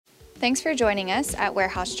Thanks for joining us at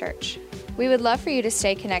Warehouse Church. We would love for you to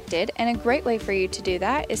stay connected, and a great way for you to do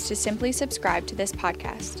that is to simply subscribe to this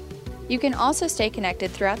podcast. You can also stay connected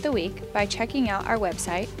throughout the week by checking out our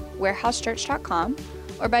website, warehousechurch.com,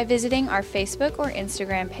 or by visiting our Facebook or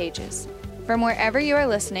Instagram pages. From wherever you are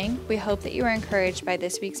listening, we hope that you are encouraged by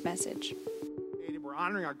this week's message. We're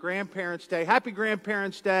honoring our Grandparents' Day. Happy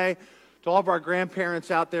Grandparents' Day to all of our grandparents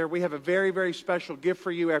out there. We have a very, very special gift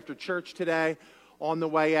for you after church today on the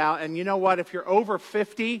way out. And you know what? If you're over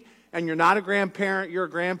 50 and you're not a grandparent, you're a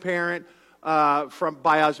grandparent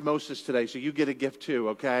by osmosis today. So you get a gift too,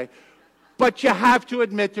 okay? But you have to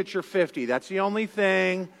admit that you're 50. That's the only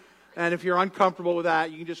thing. And if you're uncomfortable with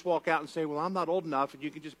that, you can just walk out and say, well, I'm not old enough. And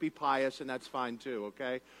you can just be pious, and that's fine too,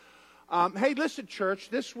 okay? Hey, listen,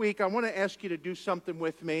 church, this week I want to ask you to do something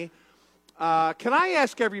with me. Can I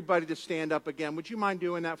ask everybody to stand up again? Would you mind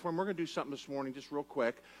doing that for me? We're going to do something this morning just real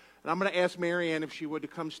quick. And I'm going to ask Marianne if she would to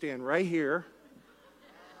come stand right here.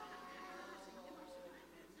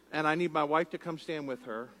 And I need my wife to come stand with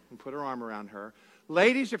her and put her arm around her.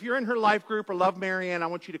 Ladies, if you're in her life group or love Marianne, I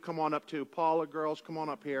want you to come on up too. Paula, girls, come on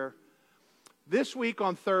up here. This week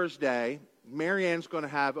on Thursday, Marianne's going to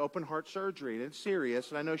have open heart surgery. And it's serious,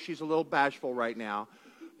 and I know she's a little bashful right now.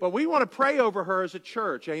 But we want to pray over her as a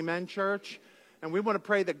church. Amen, church? And we want to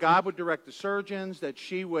pray that God would direct the surgeons, that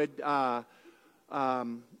she would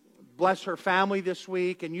bless her family this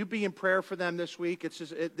week, and you be in prayer for them this week.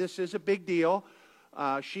 This is a big deal.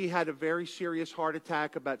 She had a very serious heart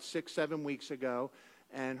attack about 6-7 weeks ago,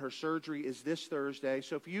 and her surgery is this Thursday.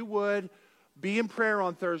 So if you would be in prayer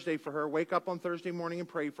on Thursday for her, wake up on Thursday morning and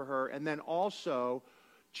pray for her, and then also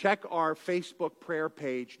check our Facebook prayer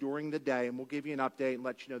page during the day, and we'll give you an update and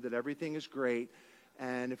let you know that everything is great.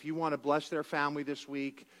 And if you want to bless their family this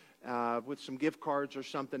week, with some gift cards or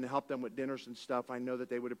something to help them with dinners and stuff, I know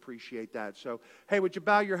that they would appreciate that. So, hey, would you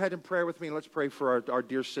bow your head in prayer with me? And let's pray for our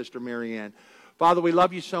dear sister, Marianne. Father, we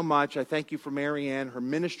love you so much. I thank you for Marianne, her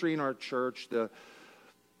ministry in our church,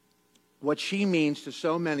 what she means to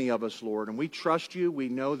so many of us, Lord. And we trust you. We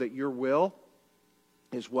know that your will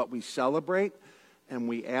is what we celebrate and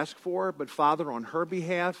we ask for. But, Father, on her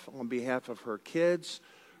behalf, on behalf of her kids,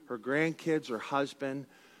 her grandkids, her husband,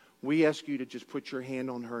 we ask you to just put your hand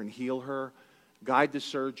on her and heal her. Guide the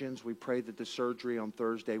surgeons. We pray that the surgery on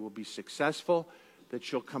Thursday will be successful, that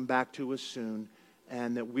she'll come back to us soon,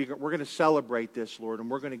 and that we're going to celebrate this, Lord,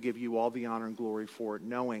 and we're going to give you all the honor and glory for it,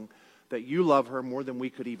 knowing that you love her more than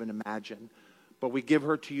we could even imagine. But we give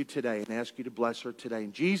her to you today and ask you to bless her today.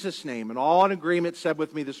 In Jesus' name, and all in agreement said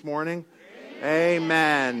with me this morning,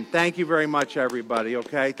 Amen. Thank you very much, everybody,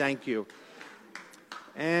 okay? Thank you.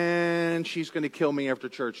 And she's going to kill me after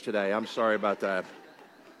church today. I'm sorry about that.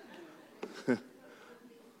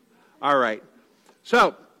 All right.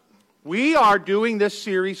 So, we are doing this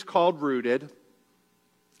series called Rooted.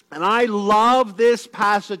 And I love this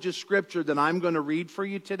passage of Scripture that I'm going to read for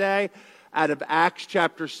you today out of Acts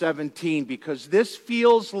chapter 17, because this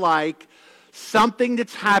feels like something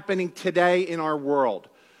that's happening today in our world.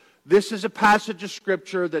 This is a passage of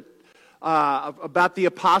Scripture that about the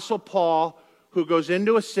Apostle Paul, who goes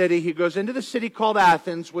into a city. He goes into the city called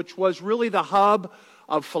Athens, which was really the hub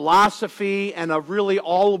of philosophy and of really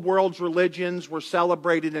all the world's religions were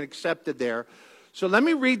celebrated and accepted there. So let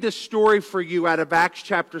me read this story for you out of Acts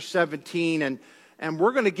chapter 17, and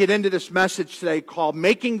we're going to get into this message today called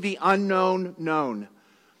Making the Unknown Known.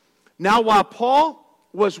 Now, while Paul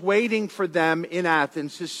was waiting for them in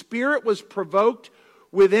Athens, his spirit was provoked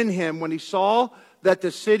within him when he saw that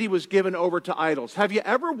the city was given over to idols. Have you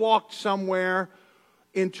ever walked somewhere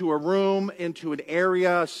into a room, into an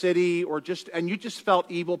area, a city, and you just felt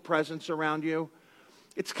evil presence around you?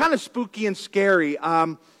 It's kind of spooky and scary.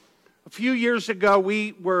 A few years ago,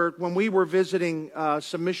 when we were visiting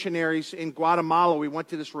some missionaries in Guatemala, we went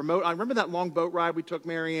to this remote. I remember that long boat ride we took,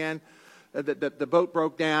 Marianne. The boat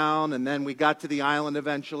broke down, and then we got to the island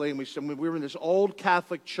eventually, and we were in this old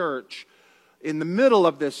Catholic church in the middle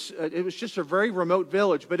of this. It was just a very remote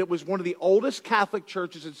village, but it was one of the oldest Catholic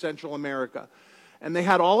churches in Central America. And they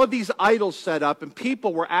had all of these idols set up, and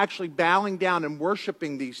people were actually bowing down and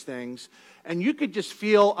worshiping these things. And you could just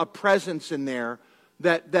feel a presence in there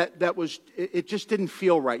that was, it just didn't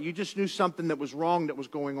feel right. You just knew something that was wrong that was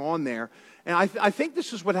going on there. And I think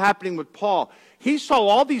this is what's happening with Paul. He saw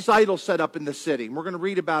all these idols set up in the city, and we're going to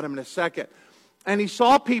read about them in a second. And he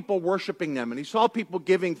saw people worshiping them, and he saw people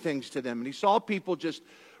giving things to them, and he saw people just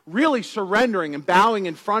really surrendering and bowing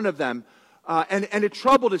in front of them, and it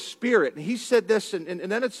troubled his spirit. And he said this, and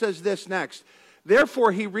then it says this next.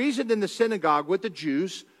 Therefore he reasoned in the synagogue with the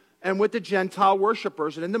Jews and with the Gentile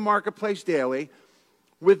worshipers and in the marketplace daily,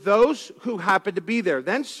 with those who happened to be there.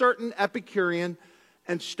 Then certain Epicurean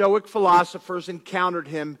and Stoic philosophers encountered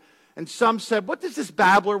him, and some said, "What does this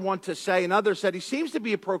babbler want to say?" And others said, "He seems to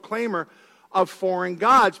be a proclaimer of foreign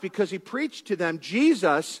gods, because he preached to them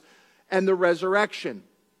Jesus and the resurrection."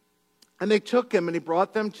 And they took him and he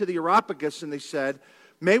brought them to the Areopagus, and they said,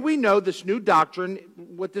 "May we know this new doctrine,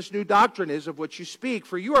 what this new doctrine is of which you speak,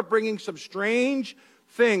 for you are bringing some strange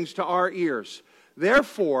things to our ears.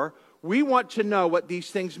 Therefore, we want to know what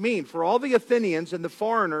these things mean." For all the Athenians and the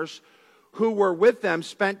foreigners who were with them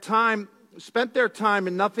spent their time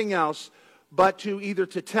in nothing else but to either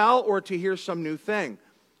to tell or to hear some new thing.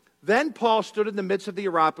 Then Paul stood in the midst of the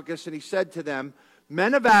Areopagus, and he said to them,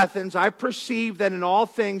 "Men of Athens, I perceive that in all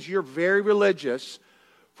things you're very religious.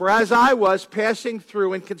 For as I was passing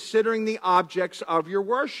through and considering the objects of your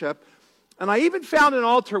worship, and I even found an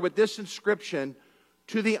altar with this inscription,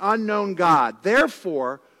 'To the unknown God.'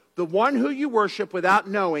 Therefore, the one who you worship without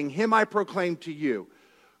knowing, him I proclaim to you.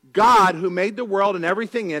 God, who made the world and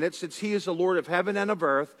everything in it, since he is the Lord of heaven and of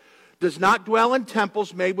earth, does not dwell in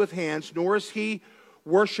temples made with hands, nor is he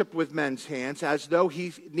worshipped with men's hands, as though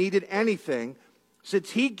he needed anything,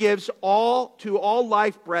 since he gives to all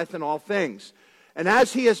life, breath, and all things. And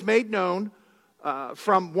as he has made known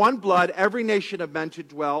from one blood every nation of men to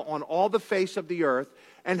dwell on all the face of the earth,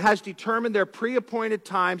 and has determined their pre-appointed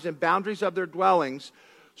times and boundaries of their dwellings,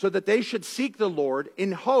 so that they should seek the Lord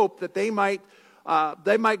in hope that they might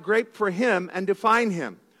grape for him and to find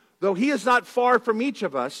him. Though he is not far from each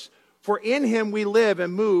of us, for in him we live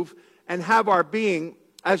and move and have our being,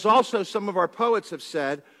 as also some of our poets have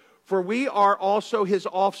said, for we are also his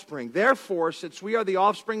offspring. Therefore, since we are the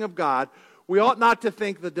offspring of God, we ought not to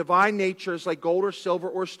think the divine nature is like gold or silver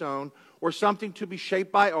or stone, or something to be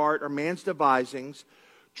shaped by art or man's devisings.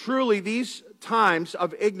 Truly, these times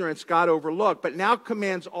of ignorance God overlooked, but now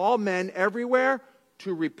commands all men everywhere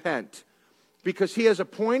to repent, because he has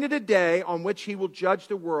appointed a day on which he will judge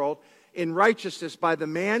the world in righteousness by the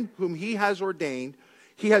man whom he has ordained.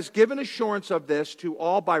 He has given assurance of this to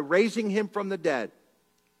all by raising him from the dead."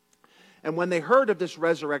 And when they heard of this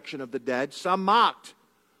resurrection of the dead, some mocked,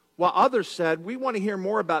 while others said, "We want to hear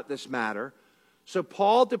more about this matter." So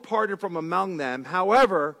Paul departed from among them.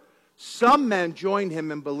 However, some men joined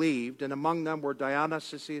him and believed, and among them were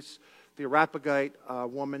Dionysius, the Areopagite, a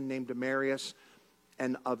woman named Damaris,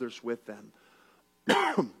 and others with them.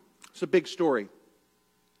 It's a big story.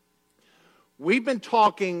 We've been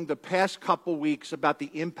talking the past couple weeks about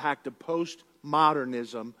the impact of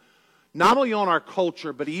postmodernism, not only on our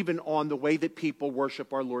culture, but even on the way that people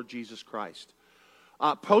worship our Lord Jesus Christ.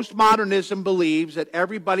 Postmodernism believes that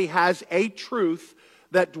everybody has a truth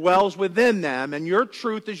that dwells within them, and your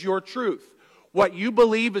truth is your truth. What you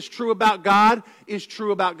believe is true about God is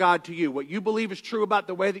true about God to you. What you believe is true about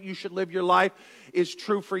the way that you should live your life is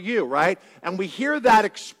true for you, right? And we hear that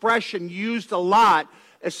expression used a lot,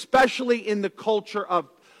 especially in the culture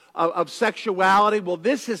of sexuality. Well,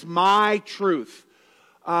 this is my truth.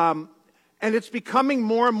 And it's becoming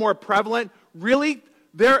more and more prevalent. Really,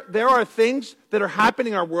 there are things that are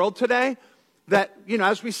happening in our world today that,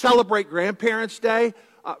 as we celebrate Grandparents' Day,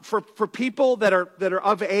 for people that are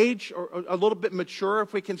of age or a little bit mature,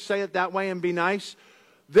 if we can say it that way and be nice,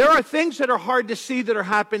 there are things that are hard to see that are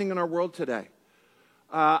happening in our world today.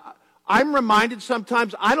 I'm reminded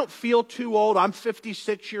sometimes, I don't feel too old. I'm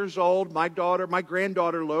 56 years old. My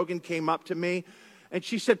granddaughter Logan came up to me and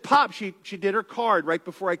she said, "Pop," she did her card right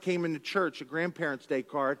before I came into church, a Grandparents' Day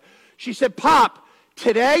card. She said, "Pop,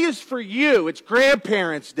 today is for you. It's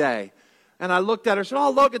Grandparents' Day." And I looked at her and said, "Oh,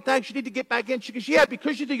 Logan, thanks. You need to get back in." She goes, "Yeah,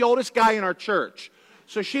 because you're the oldest guy in our church."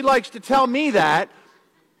 So she likes to tell me that,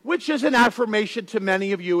 which is an affirmation to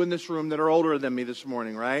many of you in this room that are older than me this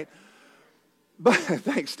morning, right? But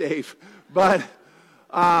thanks, Dave. But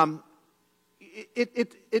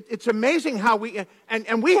it's amazing how we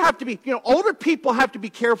have to be, older people have to be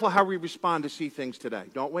careful how we respond to see things today,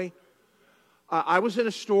 don't we? I was in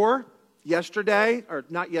a store yesterday, or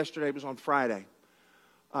not yesterday, it was on Friday.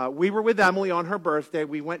 We were with Emily on her birthday.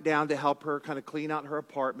 We went down to help her kind of clean out her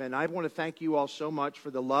apartment. I want to thank you all so much for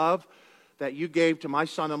the love that you gave to my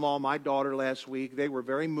son-in-law and my daughter last week. They were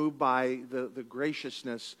very moved by the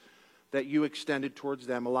graciousness that you extended towards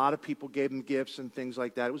them. A lot of people gave them gifts and things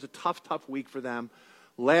like that. It was a tough week for them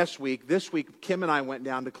last week. This week, Kim and I went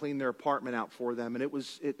down to clean their apartment out for them, and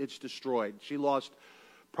it's destroyed. She lost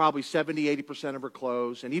probably 70-80% of her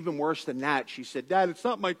clothes. And even worse than that, she said, "Dad, it's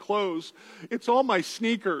not my clothes. It's all my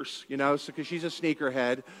sneakers," because she's a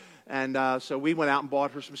sneakerhead. And so we went out and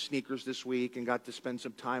bought her some sneakers this week and got to spend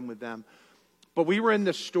some time with them. But we were in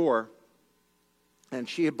this store, and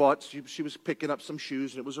she was picking up some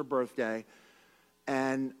shoes, and it was her birthday.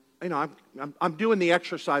 And, I'm doing the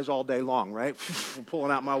exercise all day long, right?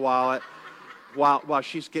 Pulling out my wallet while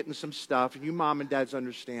she's getting some stuff. And you mom and dads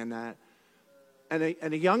understand that. And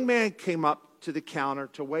a young man came up to the counter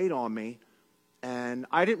to wait on me. And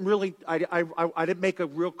I didn't make a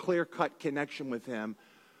real clear-cut connection with him.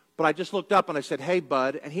 But I just looked up and I said, "Hey,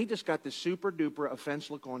 bud." And he just got this super-duper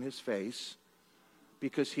offense look on his face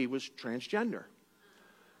because he was transgender.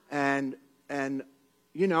 And I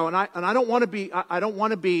don't want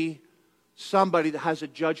to be somebody that has a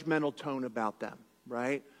judgmental tone about them,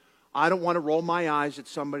 right? I don't want to roll my eyes at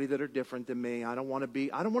somebody that are different than me. I don't want to be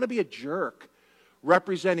a jerk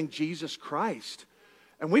representing Jesus Christ.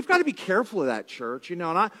 And we've got to be careful of that, church, and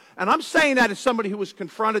I'm saying that as somebody who was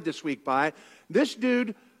confronted this week by it. This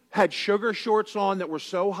dude had sugar shorts on that were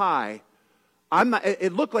so high,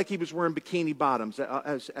 it looked like he was wearing bikini bottoms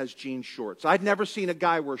as jean shorts. I'd never seen a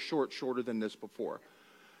guy wear shorts shorter than this before.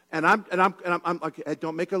 And I'm like, "Hey,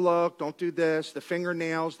 don't make a look, don't do this, the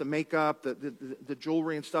fingernails, the makeup, the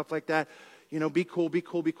jewelry and stuff like that. Be cool.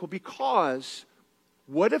 Because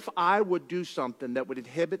what if I would do something that would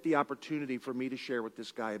inhibit the opportunity for me to share with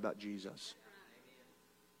this guy about Jesus?"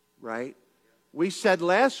 Right? We said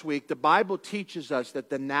last week, the Bible teaches us that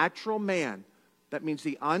the natural man, that means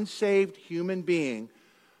the unsaved human being,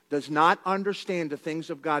 does not understand the things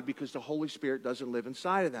of God because the Holy Spirit doesn't live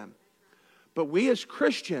inside of them. But we as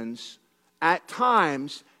Christians, at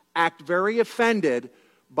times, act very offended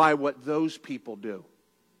by what those people do.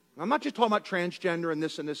 I'm not just talking about transgender and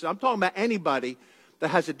this and this. I'm talking about anybody that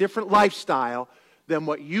has a different lifestyle than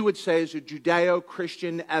what you would say is a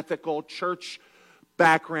Judeo-Christian, ethical, church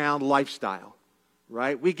background lifestyle,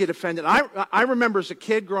 right? We get offended. I remember as a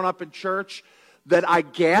kid growing up in church that I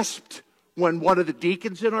gasped when one of the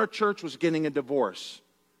deacons in our church was getting a divorce,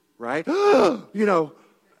 right?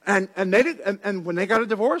 And they did, and when they got a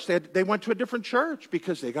divorce, they went to a different church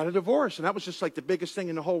because they got a divorce, and that was just like the biggest thing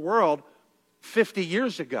in the whole world 50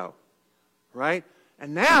 years ago, right?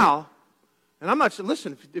 And now, and I'm not saying,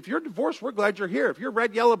 listen, if you're divorced, we're glad you're here. If you're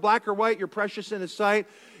red, yellow, black, or white, you're precious in His sight.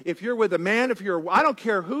 If you're with a man, I don't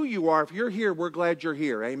care who you are, if you're here, we're glad you're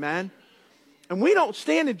here. Amen. And we don't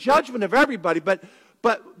stand in judgment of everybody, but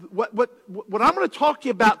what I'm going to talk to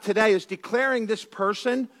you about today is declaring this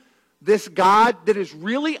person, this God that is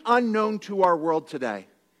really unknown to our world today.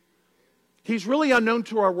 He's really unknown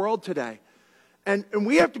to our world today. And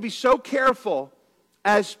we have to be so careful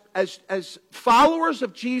as followers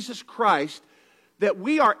of Jesus Christ that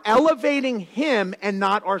we are elevating Him and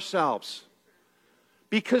not ourselves.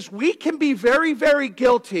 Because we can be very, very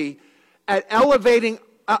guilty at elevating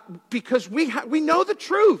because we know the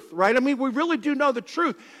truth, right? I mean, we really do know the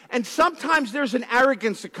truth. And sometimes there's an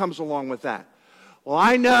arrogance that comes along with that. Well,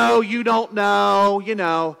 I know, you don't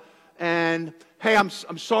know, and hey, I'm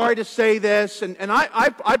sorry to say this, and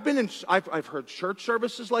I've heard church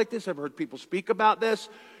services like this. I've heard people speak about this.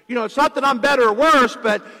 It's not that I'm better or worse,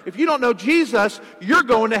 but if you don't know Jesus, you're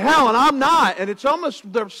going to hell, and I'm not. And it's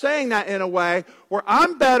almost they're saying that in a way where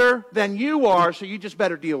I'm better than you are, so you just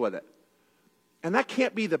better deal with it. And that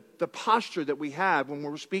can't be the posture that we have when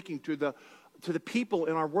we're speaking to the people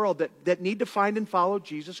in our world that need to find and follow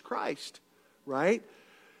Jesus Christ. Right?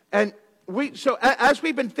 And so as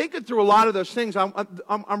we've been thinking through a lot of those things,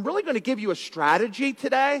 I'm really going to give you a strategy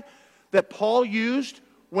today that Paul used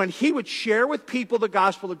when he would share with people the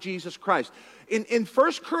gospel of Jesus Christ. In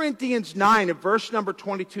 1 Corinthians 9, in verse number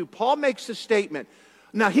 22, Paul makes a statement.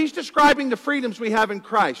 Now, he's describing the freedoms we have in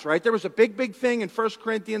Christ, right? There was a big thing in 1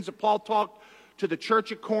 Corinthians that Paul talked to the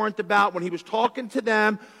church at Corinth about when he was talking to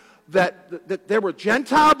them that there were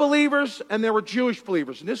Gentile believers and there were Jewish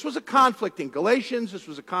believers. And this was a conflict in Galatians, this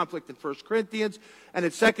was a conflict in 1 Corinthians, and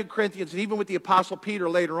in 2 Corinthians, and even with the Apostle Peter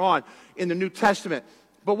later on in the New Testament.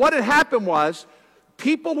 But what had happened was,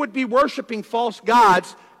 people would be worshiping false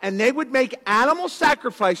gods, and they would make animal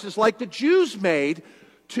sacrifices like the Jews made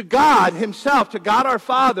to God Himself, to God our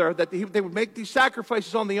Father, that they would make these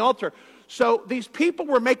sacrifices on the altar. So these people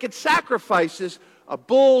were making sacrifices of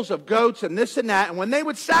bulls, of goats, and this and that. And when they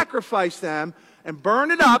would sacrifice them and burn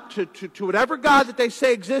it up to whatever god that they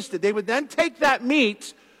say existed, they would then take that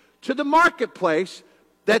meat to the marketplace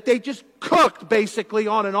that they just cooked basically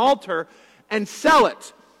on an altar and sell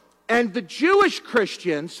it. And the Jewish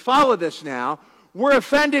Christians, follow this now, were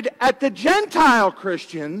offended at the Gentile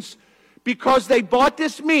Christians because they bought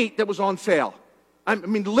this meat that was on sale. I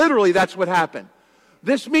mean, literally, that's what happened.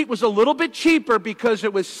 This meat was a little bit cheaper because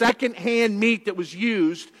it was second-hand meat that was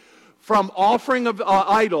used from offering of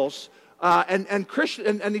idols. And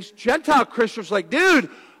these Gentile Christians were like, dude,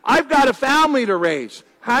 I've got a family to raise.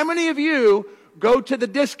 How many of you go to the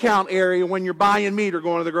discount area when you're buying meat or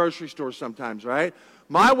going to the grocery store sometimes, right?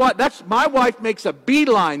 My wife makes a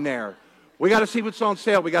beeline there. We got to see what's on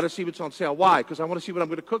sale. We got to see what's on sale. Why? Because I want to see what I'm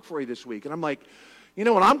going to cook for you this week. And I'm like, you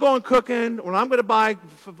know, when I'm going cooking, when I'm going to buy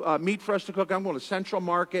meat for us to cook, I'm going to Central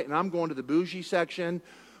Market and I'm going to the bougie section.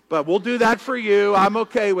 But we'll do that for you. I'm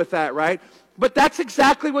okay with that, right? But that's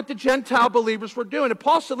exactly what the Gentile believers were doing. And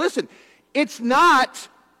Paul said, listen, it's not,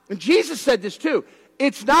 and Jesus said this too,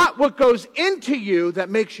 it's not what goes into you that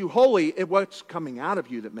makes you holy, it's what's coming out of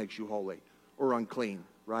you that makes you holy or unclean,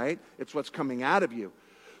 right? It's what's coming out of you.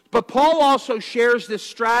 But Paul also shares this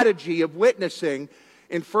strategy of witnessing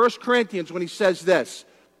in 1 Corinthians when he says this.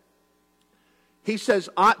 He says,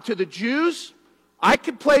 to the Jews, I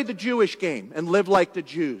could play the Jewish game and live like the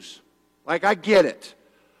Jews. Like, I get it.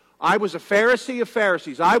 I was a Pharisee of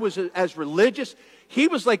Pharisees. I was as religious. He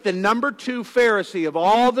was like the number 2 Pharisee of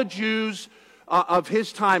all the Jews of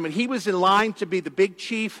his time. And he was in line to be the big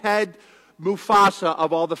chief head Mufasa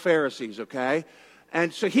of all the Pharisees, okay?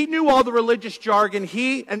 And so he knew all the religious jargon.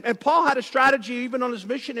 And Paul had a strategy even on his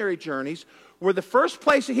missionary journeys where the first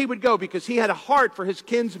place that he would go, because he had a heart for his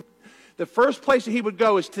kinsmen, the first place that he would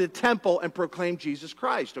go is to the temple and proclaim Jesus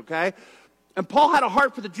Christ, okay? And Paul had a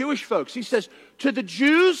heart for the Jewish folks. He says, to the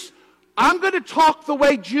Jews, I'm going to talk the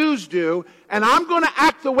way Jews do, and I'm going to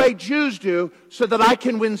act the way Jews do so that I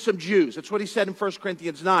can win some Jews. That's what he said in 1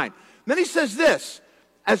 Corinthians 9. And then he says this,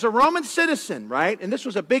 as a Roman citizen, right, and this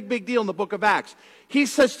was a big, big deal in the book of Acts, he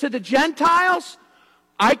says to the Gentiles,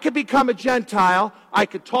 I could become a Gentile, I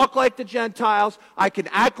could talk like the Gentiles, I can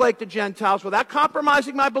act like the Gentiles without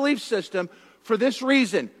compromising my belief system for this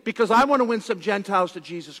reason, because I want to win some Gentiles to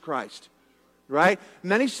Jesus Christ, right?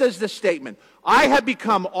 And then he says this statement, I have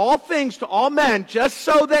become all things to all men just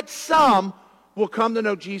so that some will come to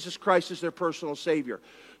know Jesus Christ as their personal Savior.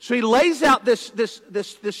 So he lays out this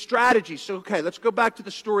strategy. So, okay, let's go back to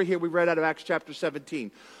the story here we read out of Acts chapter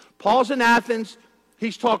 17. Paul's in Athens.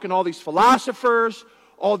 He's talking to all these philosophers,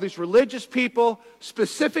 all these religious people.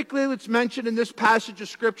 Specifically, it's mentioned in this passage of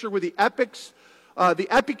Scripture were the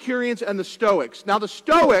Epicureans and the Stoics. Now, the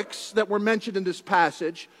Stoics that were mentioned in this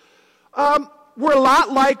passage were a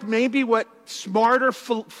lot like maybe what smarter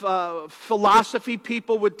philosophy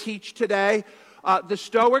people would teach today. The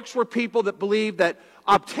Stoics were people that believed that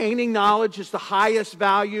obtaining knowledge is the highest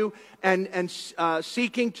value and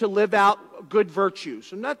seeking to live out good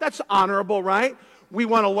virtues. And that's honorable, right? We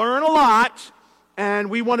want to learn a lot, and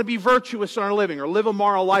we want to be virtuous in our living or live a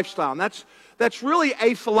moral lifestyle. And that's really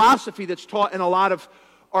a philosophy that's taught in a lot of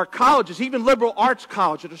our colleges, even liberal arts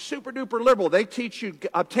colleges that are super duper liberal. They teach you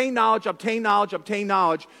obtain knowledge, obtain knowledge, obtain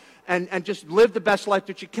knowledge, and just live the best life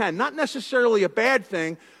that you can. Not necessarily a bad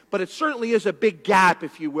thing, but it certainly is a big gap,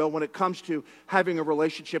 if you will, when it comes to having a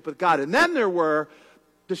relationship with God. And then there were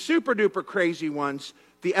the super duper crazy ones,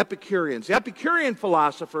 the Epicureans. The Epicurean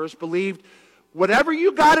philosophers believed whatever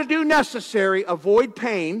you got to do necessary, avoid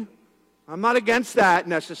pain. I'm not against that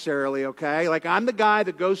necessarily, okay? Like, I'm the guy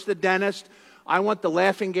that goes to the dentist. I want the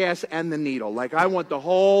laughing gas and the needle. Like, I want the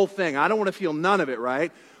whole thing. I don't want to feel none of it,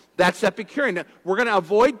 right? That's Epicurean. We're going to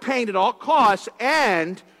avoid pain at all costs,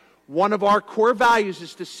 and one of our core values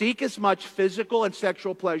is to seek as much physical and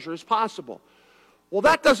sexual pleasure as possible. Well,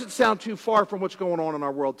 that doesn't sound too far from what's going on in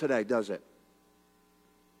our world today, does it?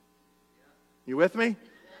 You with me?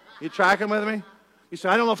 You tracking with me? You say,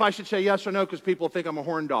 I don't know if I should say yes or no because people think I'm a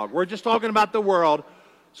horn dog. We're just talking about the world,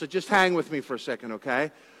 so just hang with me for a second,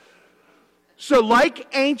 okay? So like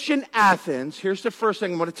ancient Athens, here's the first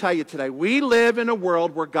thing I want to tell you today. We live in a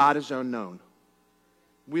world where God is unknown.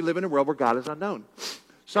 We live in a world where God is unknown.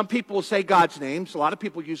 Some people will say God's names. A lot of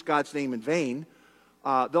people use God's name in vain.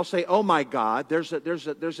 They'll say, oh my God. There's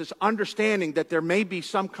this understanding that there may be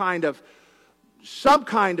some kind of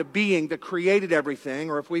being that created everything,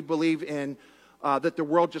 or if we believe in that the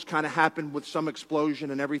world just kind of happened with some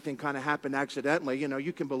explosion and everything kind of happened accidentally, you know,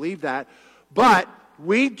 you can believe that. But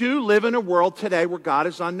we do live in a world today where God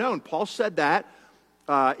is unknown. Paul said that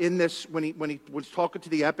in this when he was talking to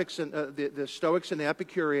the Epics and the Stoics and the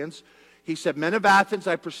Epicureans. He said, men of Athens,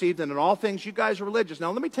 I perceive that in all things you guys are religious.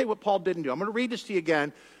 Now, let me tell you what Paul didn't do. I'm going to read this to you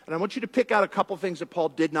again, and I want you to pick out a couple things that Paul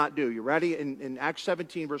did not do. You ready? In Acts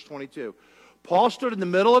 17, verse 22. Paul stood in the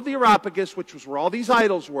middle of the Areopagus, which was where all these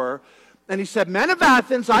idols were, and he said, men of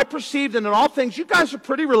Athens, I perceive that in all things you guys are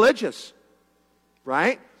pretty religious,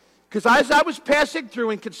 right? Because as I was passing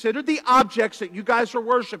through and considered the objects that you guys are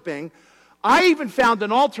worshiping, I even found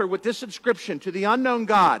an altar with this inscription, to the unknown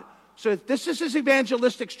God. So this is his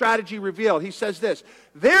evangelistic strategy revealed. He says this,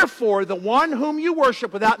 therefore, the one whom you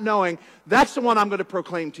worship without knowing, that's the one I'm going to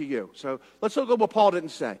proclaim to you. So let's look at what Paul didn't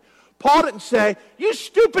say. Paul didn't say, you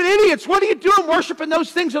stupid idiots, what are you doing worshiping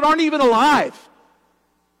those things that aren't even alive?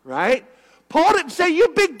 Right? Paul didn't say, you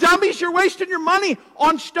big dummies, you're wasting your money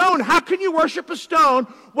on stone. How can you worship a stone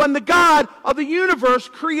when the God of the universe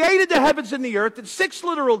created the heavens and the earth in 6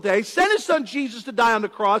 literal days, sent his son Jesus to die on the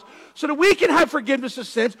cross so that we can have forgiveness of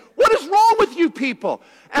sins? What is wrong with you people?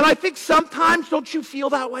 And I think sometimes, don't you feel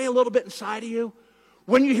that way a little bit inside of you?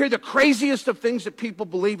 When you hear the craziest of things that people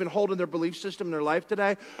believe and hold in their belief system in their life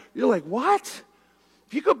today, you're like, what?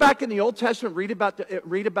 If you go back in the Old Testament, read about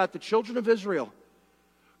the children of Israel.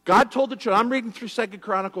 God told the children, I'm reading through 2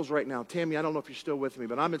 Chronicles right now. Tammy, I don't know if you're still with me,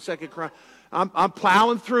 but I'm in 2 Chronicles. I'm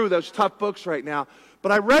plowing through those tough books right now.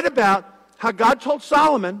 But I read about how God told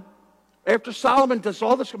Solomon, after Solomon does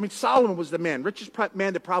all this, I mean, Solomon was the richest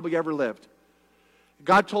man that probably ever lived.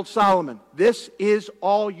 God told Solomon, this is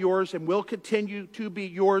all yours and will continue to be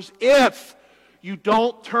yours if you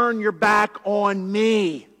don't turn your back on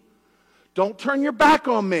me. Don't turn your back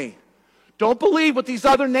on me. Don't believe what these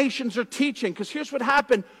other nations are teaching, because here's what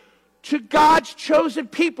happened to God's chosen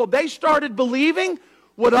people. They started believing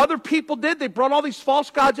what other people did. They brought all these false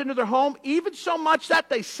gods into their home, even so much that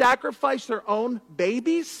they sacrificed their own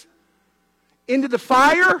babies into the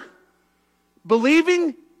fire,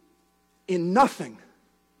 believing in nothing.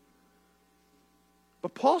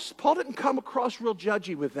 But Paul didn't come across real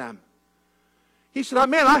judgy with them. He said,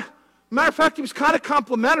 matter of fact, he was kind of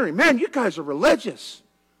complimentary. Man, you guys are religious.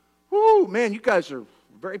 Woo, man, you guys are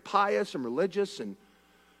very pious and religious, and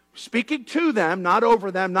speaking to them, not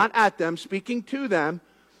over them, not at them, speaking to them.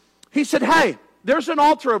 He said, hey, there's an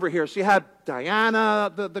altar over here. So you have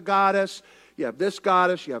Diana, the goddess, you have this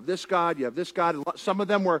goddess, you have this god, you have this god. Some of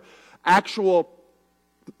them were actual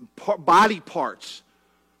body parts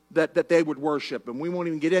that they would worship, and we won't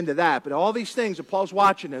even get into that. But all these things, and Paul's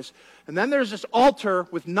watching this, and then there's this altar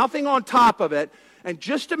with nothing on top of it, and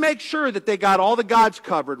just to make sure that they got all the gods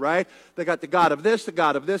covered, right? They got the god of this, the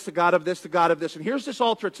god of this, the god of this, the god of this, and here's this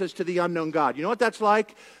altar, it says, to the unknown God. You know what that's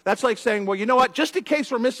like? That's like saying, well, you know what? Just in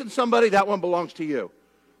case we're missing somebody, that one belongs to you,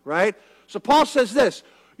 right? So Paul says this,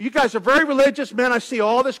 you guys are very religious. Man, I see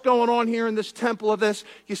all this going on here in this temple of this.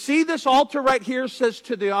 You see this altar right here says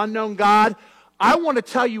to the unknown God? I want to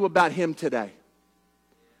tell you about him today.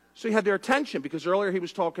 So he had their attention, because earlier he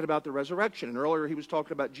was talking about the resurrection, and earlier he was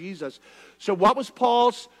talking about Jesus. So what was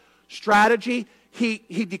Paul's strategy? He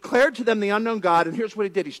declared to them the unknown God, and here's what he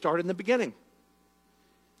did. He started in the beginning.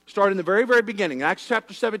 Started in the very, very beginning. Acts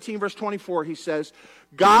chapter 17, verse 24, he says,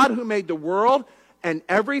 God who made the world and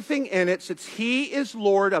everything in it, since he is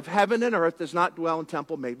Lord of heaven and earth, does not dwell in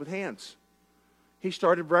temple made with hands. He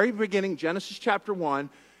started very beginning, Genesis chapter 1.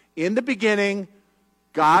 In the beginning,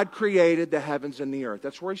 God created the heavens and the earth.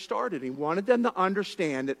 That's where he started. He wanted them to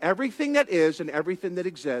understand that everything that is and everything that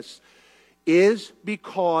exists is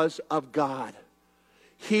because of God.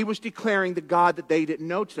 He was declaring the God that they didn't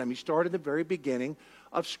know to them. He started at the very beginning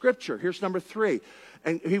of Scripture. Here's number 3.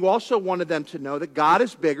 And he also wanted them to know that God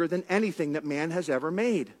is bigger than anything that man has ever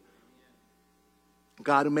made.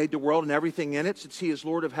 God who made the world and everything in it, since he is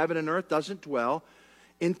Lord of heaven and earth, doesn't dwell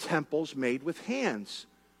in temples made with hands.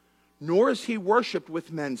 Nor is he worshipped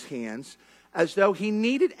with men's hands, as though he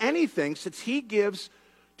needed anything, since he gives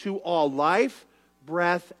to all life,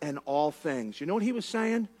 breath, and all things. You know what he was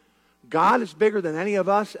saying? God is bigger than any of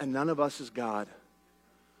us, and none of us is God.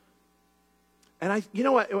 And you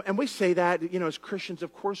know what? And we say that, as Christians,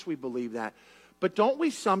 of course we believe that. But don't we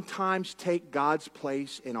sometimes take God's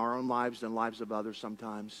place in our own lives and the lives of others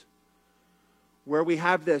sometimes? Where we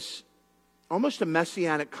have this almost a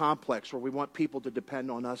messianic complex where we want people to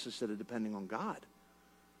depend on us instead of depending on God,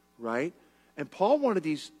 right? And Paul wanted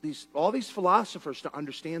all these philosophers to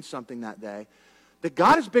understand something that day, that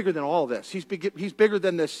God is bigger than all this. He's bigger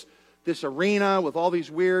than this arena with all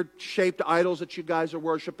these weird shaped idols that you guys are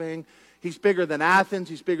worshiping. He's bigger than Athens.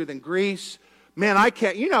 He's bigger than Greece. Man, I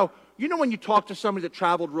can't, you know when you talk to somebody that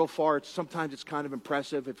traveled real far, sometimes it's kind of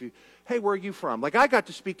impressive hey, where are you from? Like I got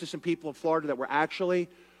to speak to some people in Florida that were actually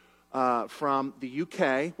from the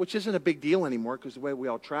UK, which isn't a big deal anymore because the way we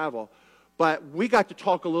all travel. But we got to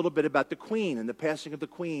talk a little bit about the Queen and the passing of the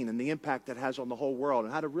Queen and the impact that has on the whole world,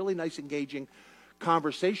 and had a really nice, engaging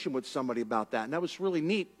conversation with somebody about that. And that was really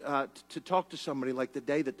neat to talk to somebody like the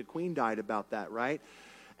day that the Queen died about that, right?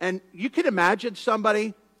 And you can imagine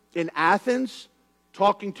somebody in Athens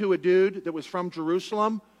talking to a dude that was from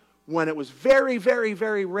Jerusalem when it was very, very,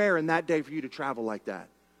 very rare in that day for you to travel like that.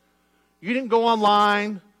 You didn't go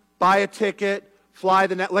online, buy a ticket, fly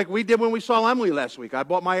the net, like we did when we saw Emily last week. I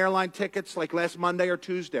bought my airline tickets like last Monday or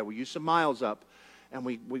Tuesday. We used some miles up. And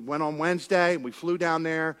we went on Wednesday, and we flew down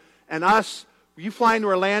there. And you flying to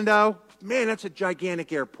Orlando, man, that's a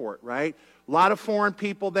gigantic airport, right? A lot of foreign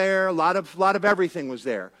people there, a lot of everything was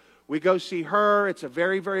there. We go see her. It's a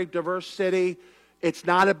very, very diverse city. It's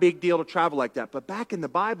not a big deal to travel like that. But back in the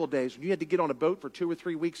Bible days, when you had to get on a boat for 2 or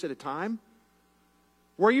 3 weeks at a time,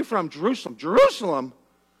 where are you from? Jerusalem. Jerusalem?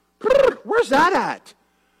 Where's that at?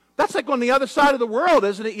 That's like on the other side of the world,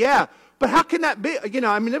 isn't it? Yeah. But how can that be? You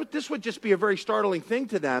know, I mean, this would just be a very startling thing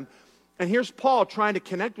to them. And here's Paul trying to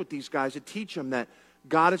connect with these guys and teach them that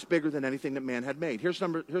God is bigger than anything that man had made. Here's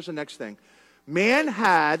the next thing. Man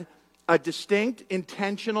had a distinct,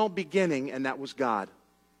 intentional beginning, and that was God.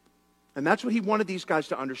 And that's what he wanted these guys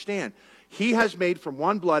to understand. He has made from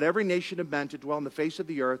one blood every nation of men to dwell on the face of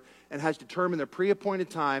the earth and has determined the pre-appointed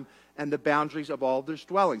time and the boundaries of all their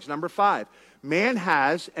dwellings. Number 5, man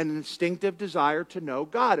has an instinctive desire to know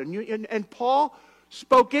God. And Paul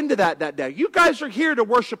spoke into that day. You guys are here to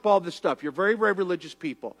worship all this stuff. You're very, very religious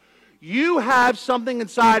people. You have something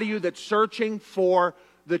inside of you that's searching for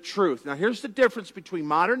the truth. Now, here's the difference between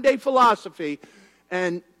modern day philosophy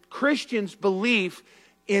and Christians' belief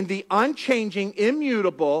in the unchanging,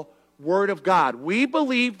 immutable Word of God. We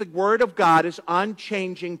believe the Word of God is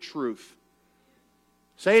unchanging truth.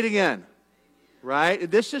 Say it again. Right?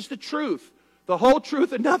 This is the truth. The whole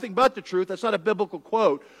truth and nothing but the truth. That's not a biblical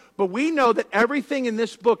quote. But we know that everything in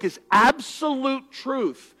this book is absolute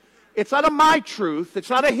truth. It's not a my truth. It's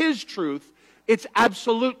not a his truth. It's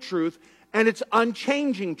absolute truth. And it's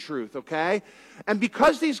unchanging truth, okay? And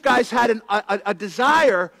because these guys had a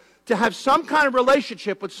desire to have some kind of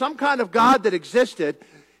relationship with some kind of God that existed,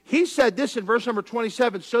 he said this in verse number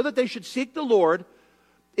 27, so that they should seek the Lord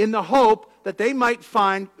in the hope that they might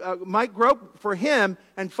grope for him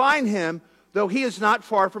and find him, though he is not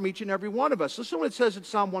far from each and every one of us. Listen to what it says in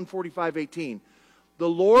Psalm 145:18. The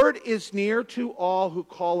Lord is near to all who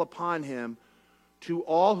call upon him, to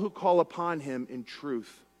all who call upon him in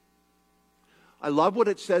truth. I love what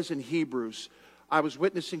it says in Hebrews. I was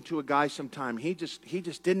witnessing to a guy sometime. He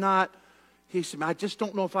just did not, he said, I just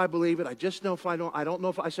don't know if I believe it. I just know if I don't know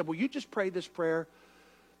if I said, well, you just pray this prayer.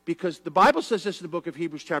 Because the Bible says this in the book of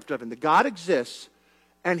Hebrews chapter 7, that God exists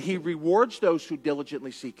and he rewards those who diligently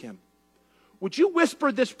seek him. Would you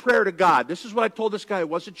whisper this prayer to God? This is what I told this guy who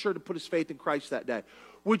wasn't sure to put his faith in Christ that day.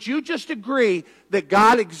 Would you just agree that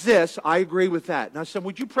God exists? I agree with that. And I said,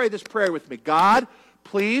 would you pray this prayer with me? God,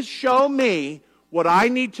 please show me what I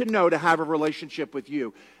need to know to have a relationship with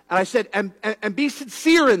you. And I said, and be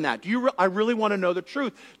sincere in that. I really want to know the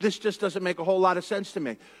truth. This just doesn't make a whole lot of sense to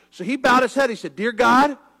me. So he bowed his head. He said, dear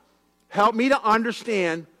God, help me to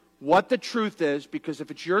understand what the truth is, because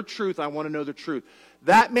if it's your truth, I want to know the truth.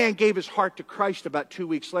 That man gave his heart to Christ about 2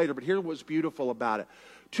 weeks later, but here's what's beautiful about it.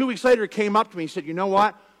 2 weeks later, he came up to me and said, you know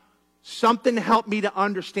what? Something helped me to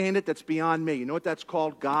understand it that's beyond me. You know what that's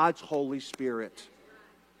called? God's Holy Spirit.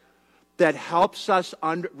 That helps us,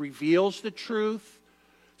 reveals the truth,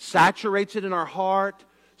 saturates it in our heart,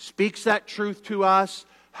 speaks that truth to us,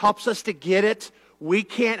 helps us to get it. We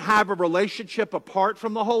can't have a relationship apart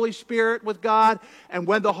from the Holy Spirit with God. And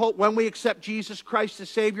when we accept Jesus Christ as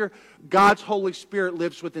Savior, God's Holy Spirit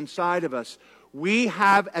lives within inside of us. We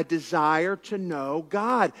have a desire to know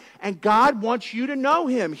God. And God wants you to know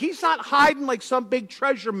him. He's not hiding like some big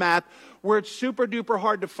treasure map where it's super duper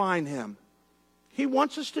hard to find him. He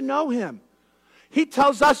wants us to know him. He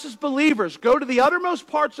tells us as believers, go to the uttermost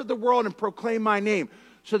parts of the world and proclaim my name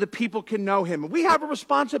so that people can know him. And we have a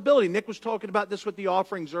responsibility. Nick was talking about this with the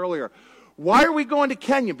offerings earlier. Why are we going to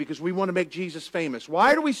Kenya? Because we want to make Jesus famous.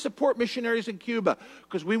 Why do we support missionaries in Cuba?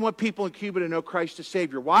 Because we want people in Cuba to know Christ as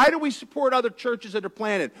Savior. Why do we support other churches that are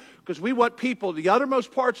planted? Because we want people, the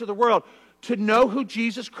uttermost parts of the world, to know who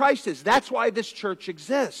Jesus Christ is. That's why this church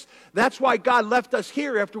exists. That's why God left us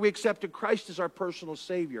here after we accepted Christ as our personal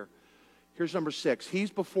Savior. Here's number 6. He's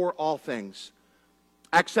before all things.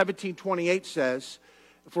 Acts 17:28 says,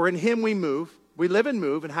 for in him we live and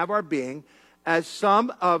move and have our being, as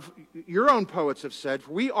some of your own poets have said,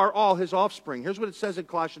 for we are all his offspring. Here's what it says in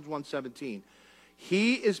Colossians 1:17.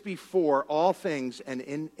 He is before all things, and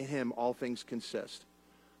in him all things consist.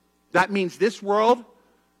 That means this world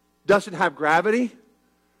doesn't have gravity,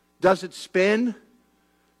 doesn't spin,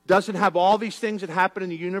 doesn't have all these things that happen in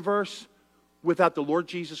the universe without the Lord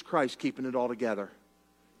Jesus Christ keeping it all together.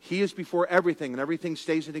 He is before everything, and everything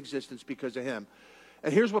stays in existence because of him.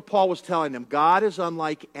 And here's what Paul was telling them. God is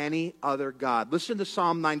unlike any other God. Listen to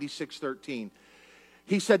Psalm 96:13.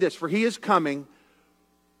 He said this, for he is coming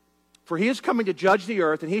to judge the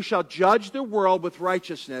earth, and he shall judge the world with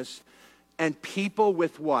righteousness, and people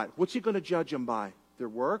with what? What's he going to judge them by? Their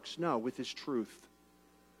works? No, with his truth.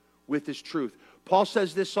 With his truth. Paul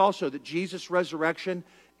says this also, that Jesus' resurrection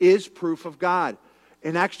is proof of God.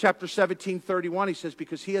 In Acts chapter 17:31, he says,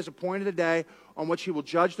 because he has appointed a day on which he will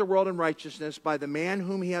judge the world in righteousness by the man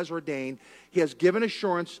whom he has ordained. He has given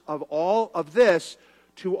assurance of all of this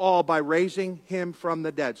to all by raising him from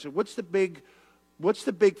the dead. So what's the big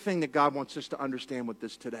thing that God wants us to understand with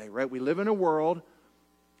this today, right? We live in a world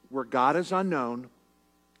where God is unknown.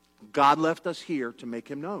 God left us here to make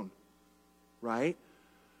him known, right?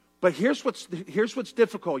 But here's what's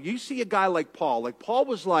difficult. You see a guy like Paul. Like Paul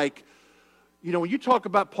was like, you know, when you talk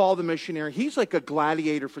about Paul the missionary, he's like a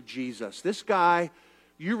gladiator for Jesus. This guy,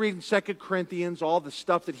 you read in 2 Corinthians, all the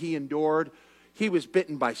stuff that he endured. He was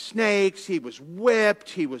bitten by snakes. He was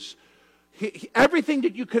whipped. Everything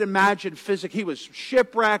that you could imagine physically. He was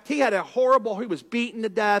shipwrecked. He was beaten to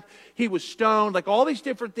death. He was stoned. Like all these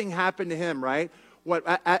different things happened to him, right?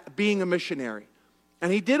 Being a missionary.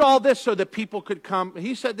 And he did all this so that people could come.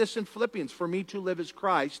 He said this in Philippians, for me to live is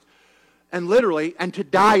Christ. And literally, and to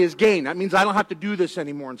die is gain. That means I don't have to do this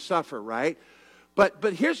anymore and suffer, right? But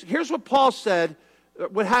here's what Paul said,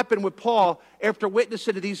 what happened with Paul after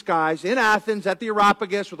witnessing to these guys in Athens at the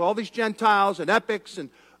Areopagus with all these Gentiles and epics and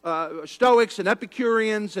Stoics and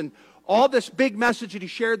Epicureans and all this big message that he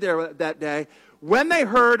shared there that day. When they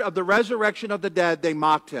heard of the resurrection of the dead, they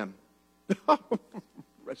mocked him.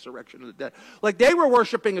 Resurrection of the dead. Like they were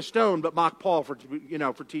worshiping a stone, but mocked Paul for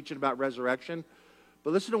teaching about resurrection.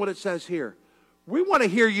 But listen to what it says here. We want to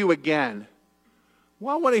hear you again.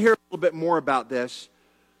 Well, I want to hear a little bit more about this.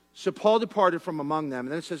 So Paul departed from among them.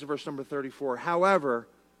 And then it says in verse number 34, however,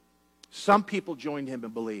 some people joined him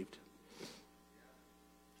and believed.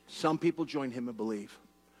 Some people joined him and believe.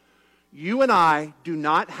 You and I do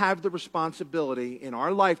not have the responsibility in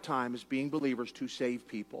our lifetime as being believers to save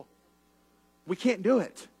people. We can't do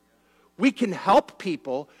it. We can help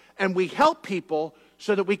people, and we help people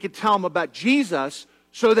so that we can tell them about Jesus,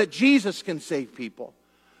 so that Jesus can save people.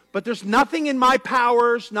 But there's nothing in my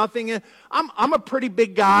powers, I'm a pretty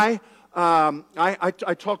big guy.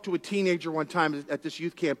 I talked to a teenager one time at this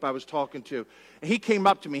youth camp I was talking to. And he came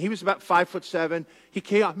up to me. He was about 5'7". He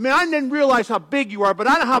came up. Man, I didn't realize how big you are, but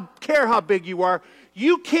I don't care how big you are.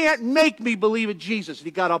 You can't make me believe in Jesus. And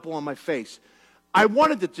he got up on my face. I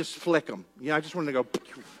wanted to just flick him. I just wanted to go.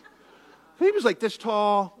 He was like this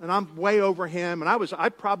tall, and I'm way over him. And I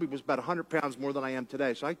probably was about 100 pounds more than I am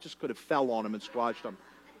today. So I just could have fell on him and squashed him.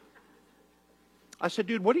 I said,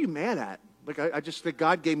 dude, what are you mad at? Like I just think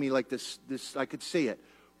God gave me like this, I could see it.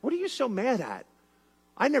 What are you so mad at?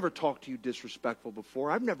 I never talked to you disrespectful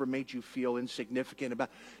before. I've never made you feel insignificant about.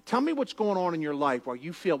 Tell me what's going on in your life why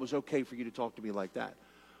you feel it was okay for you to talk to me like that.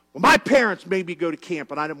 Well, my parents made me go to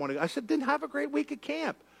camp, and I didn't want to go. I said, then have a great week at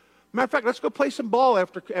camp. Matter of fact, let's go play some ball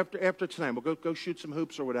after tonight. We'll go shoot some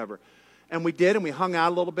hoops or whatever. And we did, and we hung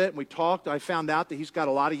out a little bit, and we talked. I found out that he's got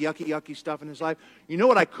a lot of yucky stuff in his life. You know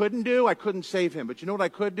what I couldn't do? I couldn't save him. But you know what I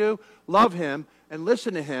could do? Love him and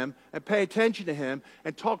listen to him and pay attention to him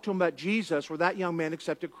and talk to him about Jesus, where that young man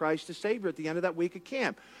accepted Christ as Savior at the end of that week at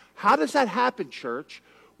camp. How does that happen, church?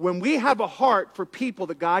 When we have a heart for people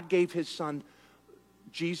that God gave his son,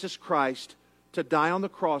 Jesus Christ, to die on the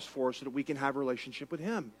cross for so that we can have a relationship with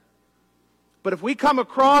him. But if we come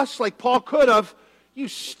across like Paul could have, you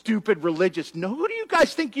stupid religious, no, who do you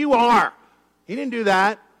guys think you are? He didn't do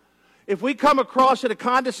that. If we come across in a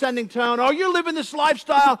condescending tone, oh, you're living this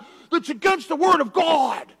lifestyle that's against the Word of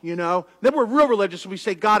God, then we're real religious and we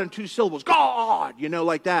say God in 2 syllables, God,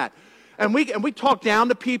 like that. And we talk down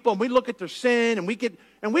to people and we look at their sin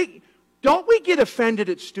and don't we get offended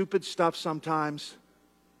at stupid stuff sometimes?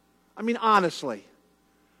 I mean, honestly,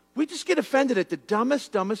 we just get offended at the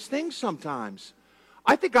dumbest things sometimes.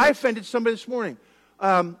 I think I offended somebody this morning.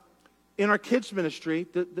 In our kids' ministry,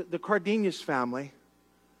 the Cardenas family,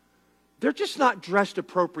 they're just not dressed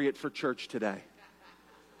appropriate for church today.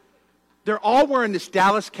 They're all wearing this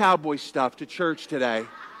Dallas Cowboys stuff to church today.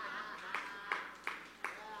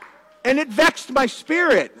 And it vexed my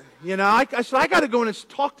spirit. I said, I got to go in and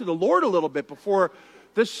talk to the Lord a little bit before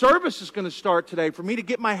this service is going to start today for me to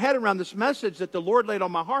get my head around this message that the Lord laid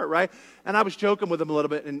on my heart, right? And I was joking with him a little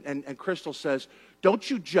bit, and Crystal says, don't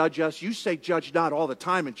you judge us. You say judge not all the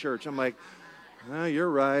time in church. I'm like, oh, you're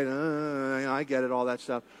right. I get it, all that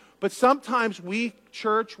stuff. But sometimes we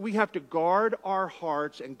have to guard our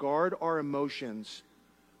hearts and guard our emotions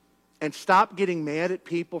and stop getting mad at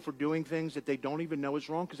people for doing things that they don't even know is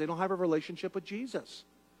wrong because they don't have a relationship with Jesus.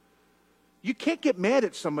 You can't get mad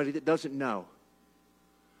at somebody that doesn't know.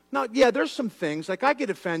 Now, yeah, there's some things, like I get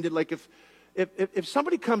offended, like if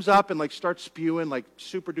somebody comes up and like starts spewing like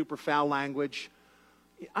super duper foul language,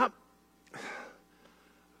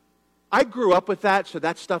 I grew up with that, so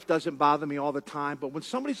that stuff doesn't bother me all the time. But when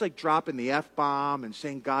somebody's like dropping the F-bomb and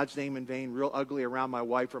saying God's name in vain real ugly around my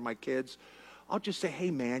wife or my kids, I'll just say,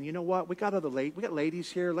 hey, man, you know what? We got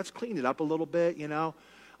ladies here. Let's clean it up a little bit, you know.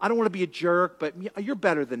 I don't want to be a jerk, but you're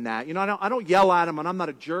better than that. You know, I don't yell at them, and I'm not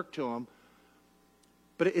a jerk to them.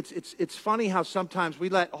 But it's funny how sometimes we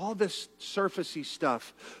let all this surfacey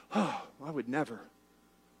stuff, oh, I would never.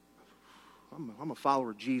 I'm a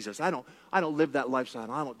follower of Jesus. I don't live that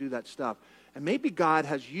lifestyle. I don't do that stuff. And maybe God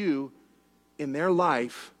has you in their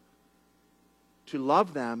life to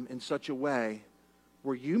love them in such a way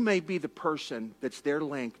where you may be the person that's their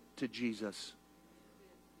link to Jesus.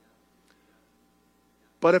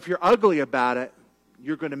 But if you're ugly about it,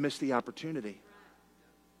 you're going to miss the opportunity.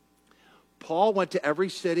 Paul went to every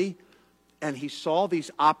city and he saw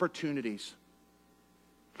these opportunities.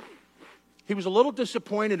 He was a little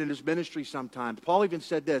disappointed in his ministry sometimes. Paul even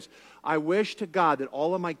said this, I wish to God that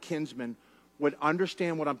all of my kinsmen would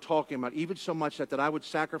understand what I'm talking about, even so much that I would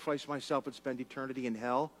sacrifice myself and spend eternity in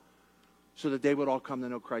hell so that they would all come to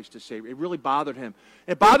know Christ as Savior. It really bothered him.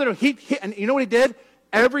 It bothered him. And you know what he did?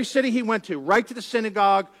 Every city he went to, right to the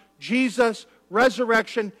synagogue, Jesus,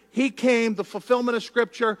 resurrection, he came, the fulfillment of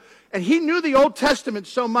Scripture, and he knew the Old Testament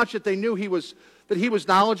so much that they knew he was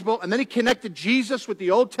knowledgeable. And then he connected Jesus with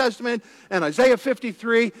the Old Testament and Isaiah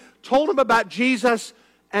 53, told him about Jesus,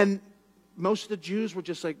 and most of the Jews were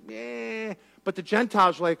just like, eh. But the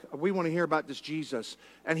Gentiles were like, we want to hear about this Jesus.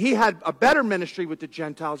 And he had a better ministry with the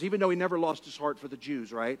Gentiles, even though he never lost his heart for the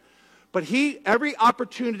Jews, right? But every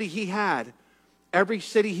opportunity he had, every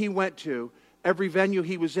city he went to, every venue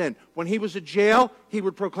he was in. When he was in jail, he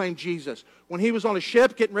would proclaim Jesus. When he was on a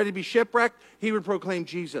ship getting ready to be shipwrecked, he would proclaim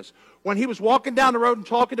Jesus. When he was walking down the road and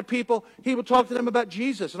talking to people, he would talk to them about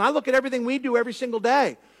Jesus. And I look at everything we do every single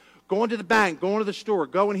day. Going to the bank, going to the store,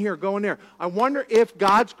 going here, going there. I wonder if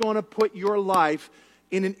God's going to put your life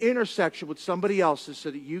in an intersection with somebody else's so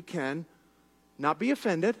that you can not be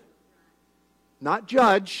offended, not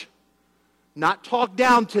judge, not talk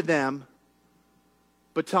down to them,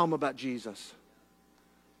 but tell them about Jesus.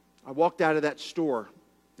 I walked out of that store.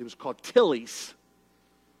 It was called Tilly's.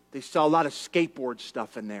 They sell a lot of skateboard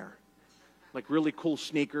stuff in there, like really cool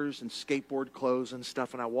sneakers and skateboard clothes and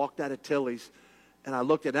stuff. And I walked out of Tilly's, and I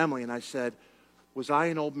looked at Emily, and I said, was I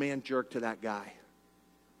an old man jerk to that guy?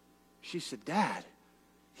 She said, Dad,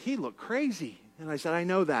 he looked crazy. And I said, I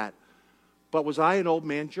know that. But was I an old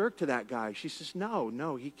man jerk to that guy? She says, no,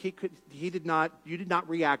 you did not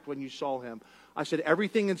react when you saw him. I said,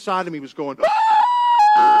 everything inside of me was going,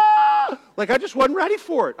 ah! Like I just wasn't ready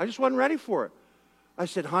for it. I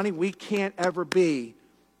said, honey, we can't ever be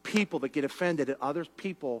people that get offended at other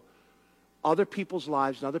people's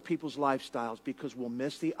lives and other people's lifestyles because we'll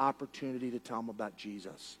miss the opportunity to tell them about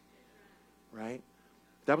Jesus. Right?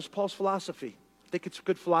 That was Paul's philosophy. I think it's a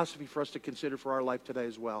good philosophy for us to consider for our life today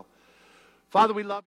as well. Father, we love